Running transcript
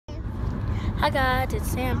Hi guys,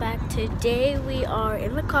 it's Sam back. Today we are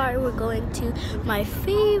in the car. We're going to my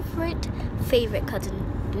favorite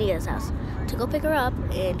cousin Nia's house to go pick her up,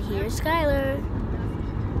 and here's Skylar.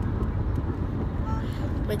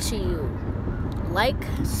 Make sure you like,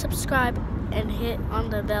 subscribe, and hit on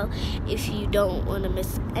the bell if you don't want to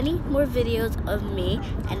miss any more videos of me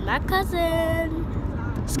and my cousin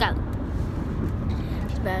Skylar.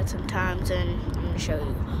 She's bad sometimes, and I'm going to show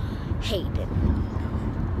you Hayden.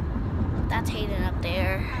 That's Hayden up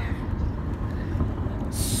there.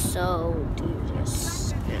 So do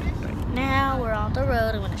this. Right now we're on the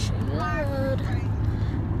road. I'm going to show you the road.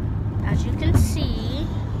 As you can see,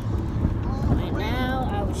 right now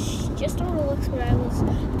I was just on Roblox, but I was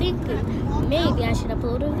thinking maybe I should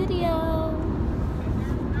upload a video.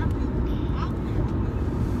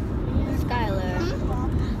 Skylar,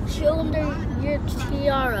 show them your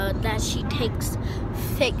tiara that she takes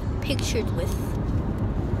fake pictures with.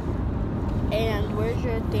 And where's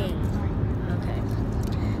your thing? Okay.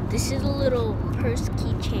 This is a little purse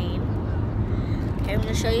keychain. Okay, I'm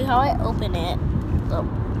gonna show you how I open it. So,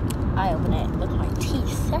 I open it with my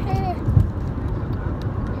teeth.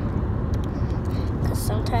 Because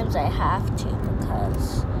sometimes I have to,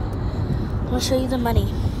 because I'm gonna show you the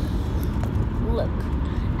money. Look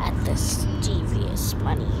at this devious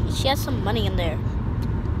money. She has some money in there.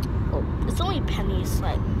 Oh, it's only pennies,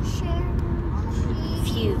 like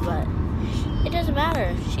few, but it doesn't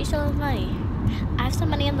matter. She still has money. I have some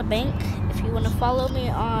money in the bank. If you want to follow me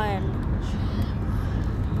on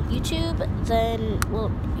YouTube, then,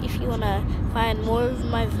 well, if you want to find more of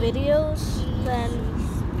my videos, then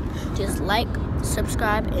just like,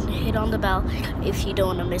 subscribe, and hit on the bell if you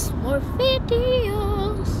don't want to miss more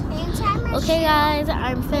videos. Okay, guys,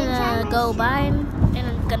 I'm finna go bye, and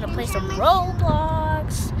I'm gonna play some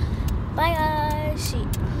Roblox. Bye, guys.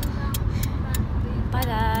 Bye,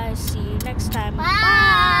 guys. See you next time. Bye.